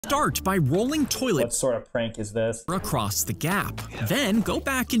Start by rolling toilet What sort of prank is this? across the gap. Then go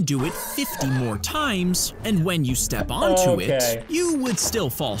back and do it 50 more times, and when you step onto it, you would still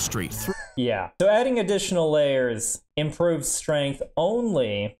fall straight through. Yeah. So adding additional layers improves strength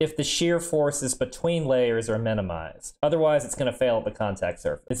only if the shear forces between layers are minimized. Otherwise, it's going to fail at the contact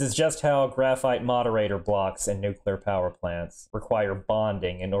surface. This is just how graphite moderator blocks in nuclear power plants require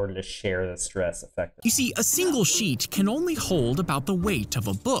bonding in order to share the stress effectively. You see, a single sheet can only hold about the weight of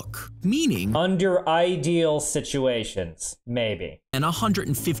a book, meaning under ideal situations, maybe. and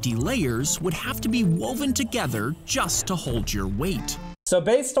 150 layers would have to be woven together just to hold your weight. So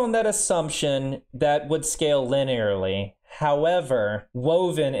based on that assumption, that would scale linearly. However,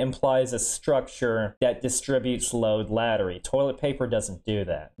 woven implies a structure that distributes load laterally. Toilet paper doesn't do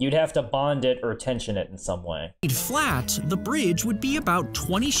that. You'd have to bond it or tension it in some way. Made flat, the bridge would be about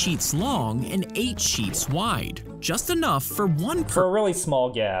 20 sheets long and 8 sheets wide. Just enough for one For a really small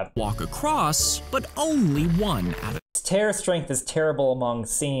gap. walk across, but only one at a Tear strength is terrible among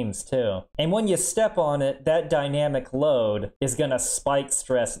seams too. And when you step on it, that dynamic load is gonna spike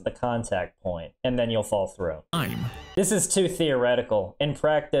stress at the contact point, and then you'll fall through. time. This is too theoretical. In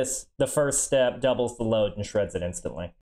practice, the first step doubles the load and shreds it instantly.